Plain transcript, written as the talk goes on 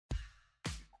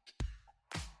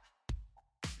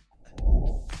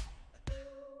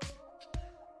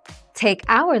Take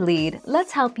our lead,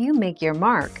 let's help you make your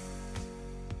mark.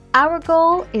 Our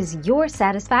goal is your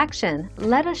satisfaction.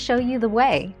 Let us show you the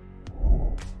way.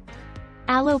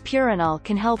 Allopurinol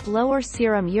can help lower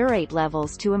serum urate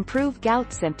levels to improve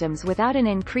gout symptoms without an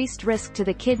increased risk to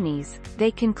the kidneys,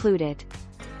 they concluded.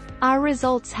 Our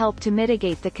results help to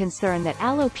mitigate the concern that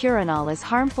allopurinol is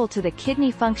harmful to the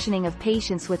kidney functioning of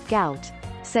patients with gout,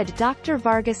 said Dr.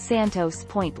 Vargas Santos.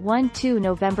 12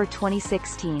 November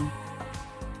 2016.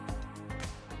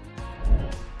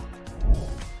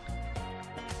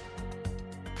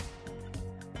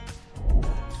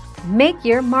 Make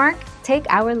your mark, take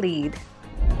our lead.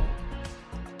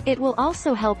 It will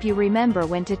also help you remember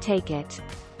when to take it.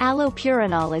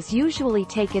 Allopurinol is usually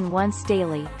taken once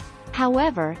daily.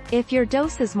 However, if your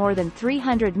dose is more than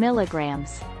 300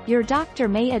 milligrams, your doctor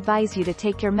may advise you to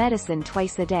take your medicine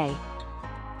twice a day.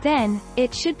 Then,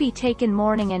 it should be taken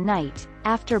morning and night,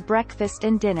 after breakfast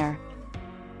and dinner.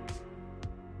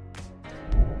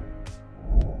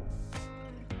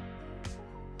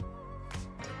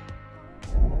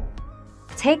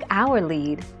 Take our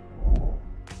lead.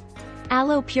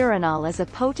 Allopurinol is a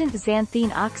potent xanthine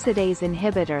oxidase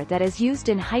inhibitor that is used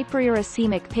in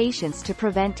hyperuricemic patients to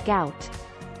prevent gout.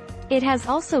 It has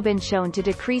also been shown to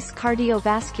decrease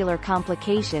cardiovascular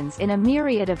complications in a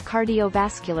myriad of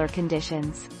cardiovascular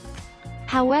conditions.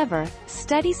 However,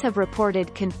 studies have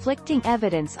reported conflicting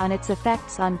evidence on its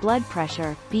effects on blood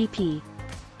pressure, BP.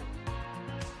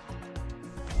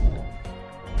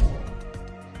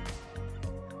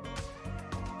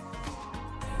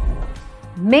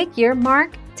 Make your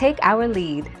mark, take our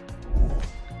lead.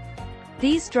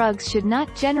 These drugs should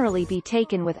not generally be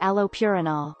taken with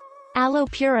allopurinol.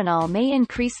 Allopurinol may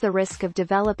increase the risk of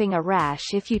developing a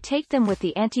rash if you take them with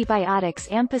the antibiotics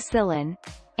ampicillin,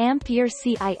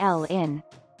 ampicillin,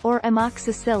 or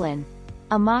amoxicillin,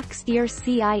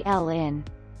 amoxicillin.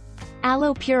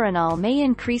 Allopurinol may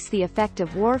increase the effect of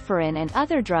warfarin and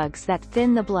other drugs that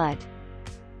thin the blood.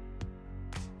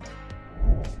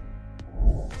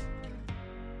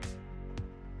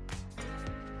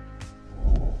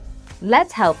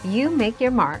 Let's help you make your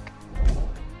mark.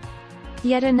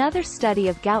 Yet another study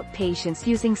of gout patients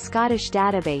using Scottish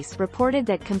database reported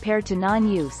that compared to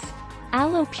non-use,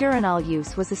 allopurinol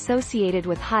use was associated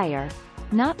with higher,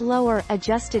 not lower,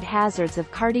 adjusted hazards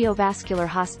of cardiovascular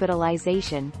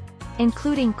hospitalization,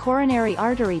 including coronary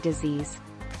artery disease,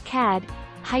 CAD,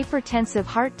 hypertensive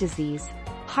heart disease,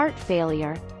 heart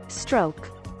failure,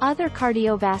 stroke, other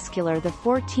cardiovascular.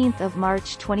 14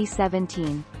 March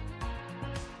 2017.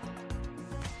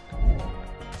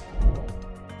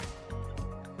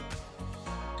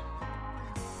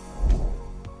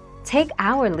 Take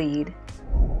our lead.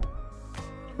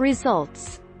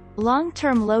 Results.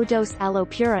 Long-term low-dose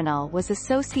allopurinol was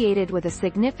associated with a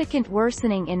significant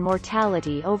worsening in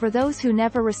mortality over those who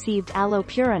never received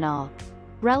allopurinol.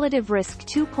 Relative risk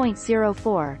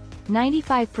 2.04,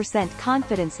 95%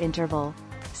 confidence interval,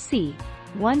 C.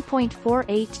 1.48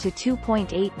 to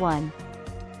 2.81.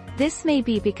 This may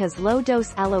be because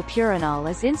low-dose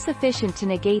allopurinol is insufficient to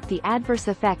negate the adverse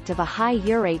effect of a high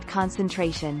urate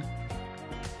concentration.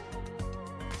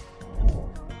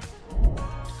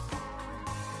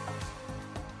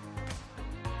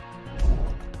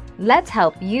 Let's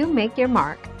help you make your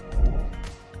mark.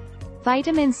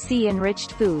 Vitamin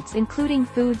C-enriched foods, including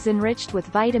foods enriched with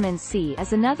vitamin C,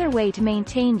 is another way to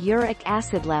maintain uric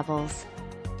acid levels.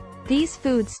 These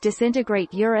foods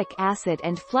disintegrate uric acid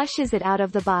and flushes it out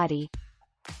of the body.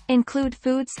 Include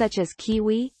foods such as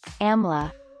kiwi,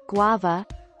 amla, guava,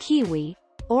 kiwi,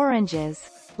 oranges,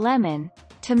 lemon,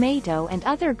 tomato and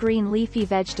other green leafy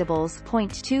vegetables.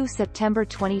 2 September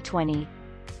 2020.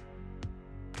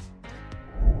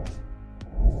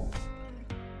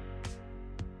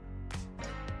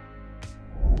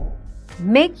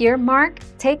 Make your mark,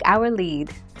 take our lead.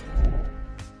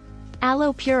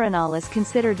 Allopurinol is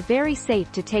considered very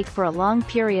safe to take for a long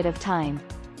period of time.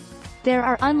 There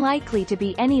are unlikely to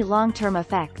be any long-term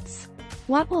effects.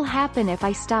 What will happen if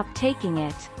I stop taking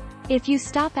it? If you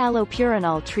stop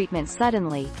allopurinol treatment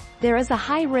suddenly, there is a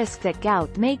high risk that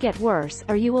gout may get worse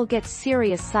or you will get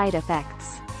serious side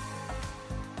effects.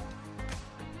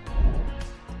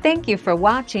 Thank you for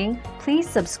watching. Please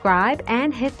subscribe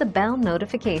and hit the bell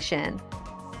notification.